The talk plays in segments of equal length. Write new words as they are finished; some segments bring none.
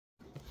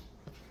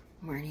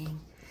Morning.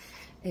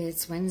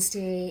 It's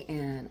Wednesday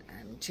and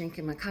I'm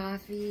drinking my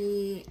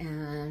coffee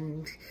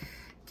and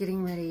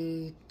getting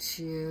ready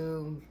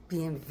to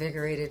be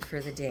invigorated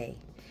for the day.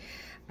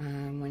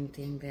 One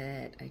thing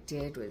that I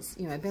did was,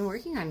 I've been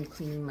working on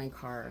cleaning my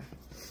car.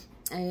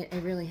 I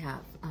really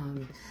have.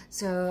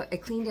 So I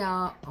cleaned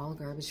out all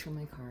the garbage from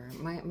my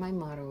car. My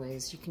motto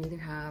is you can either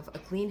have a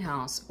clean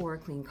house or a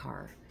clean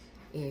car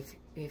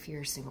if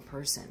you're a single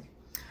person.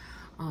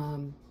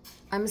 I'm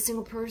a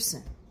single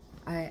person.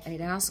 I'd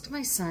asked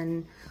my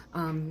son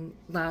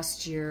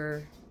last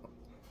year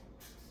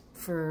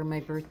for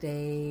my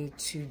birthday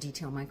to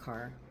detail my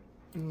car,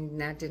 and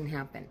that didn't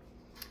happen.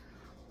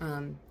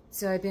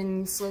 So I've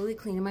been slowly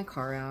cleaning my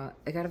car out.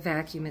 I got to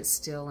vacuum it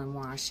still and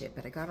wash it,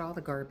 but I got all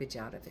the garbage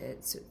out of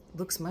it, so it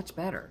looks much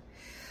better.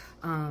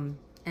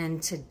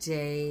 And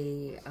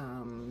today,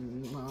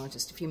 well,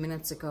 just a few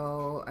minutes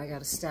ago, I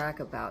got a stack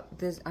about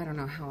this. I don't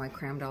know how I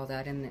crammed all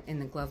that in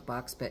the glove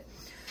box, but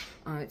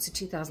it's a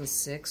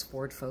 2006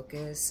 Ford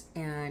Focus,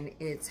 and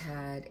it's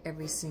had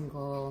every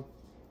single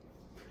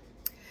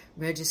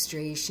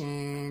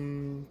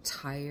registration,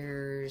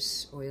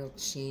 tires, oil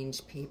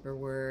change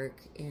paperwork,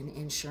 and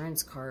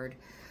insurance card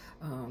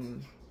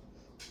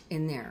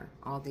in there.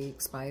 All the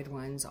expired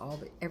ones,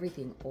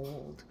 everything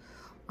old,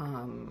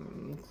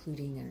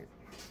 including an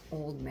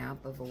old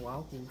map of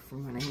Oahu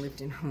from when I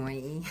lived in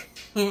Hawaii.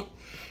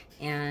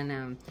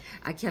 And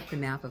I kept the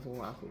map of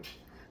Oahu.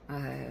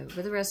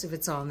 But the rest of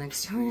it's all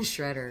next to a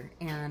shredder,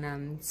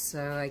 and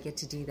so I get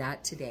to do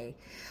that today,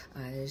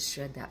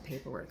 shred that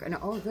paperwork. And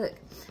oh look,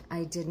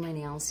 I did my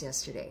nails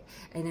yesterday,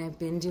 and I've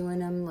been doing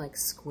them like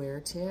square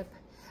tip,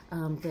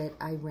 but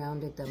I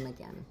rounded them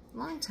again. A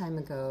long time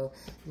ago,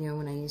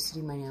 when I used to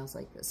do my nails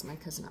like this, my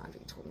cousin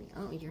Audrey told me,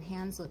 oh, your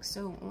hands look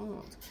so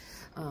old.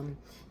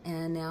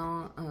 And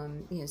now,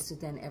 so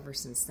then ever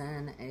since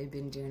then, I've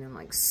been doing them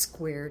like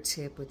square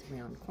tip with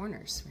round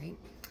corners, right?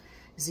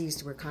 Because I used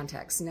to wear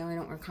contacts. Now I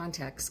don't wear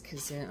contacts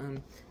because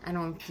I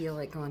don't feel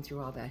like going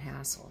through all that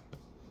hassle.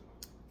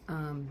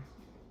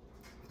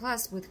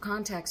 Plus, with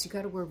contacts, you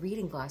got to wear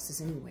reading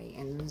glasses anyway,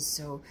 and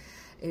so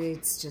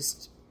it's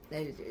just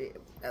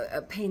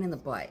a pain in the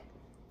butt.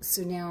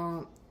 So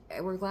now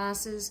I wear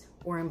glasses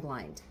or I'm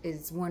blind.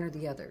 It's one or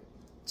the other.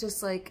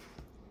 Just like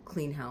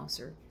clean house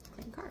or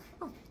clean car.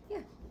 Oh, yeah,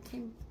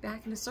 came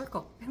back in a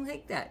circle. I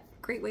like that.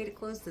 Great way to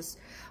close this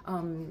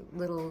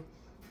little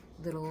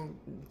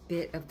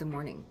bit of the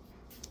morning.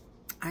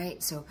 All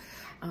right, so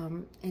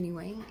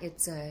anyway,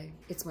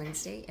 it's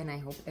Wednesday, and I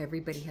hope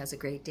everybody has a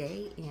great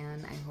day,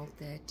 and I hope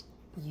that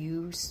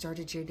you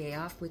started your day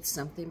off with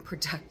something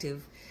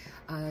productive,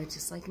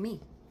 just like me.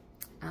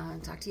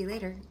 Talk to you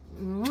later.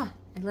 Mwah!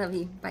 I love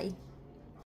you. Bye.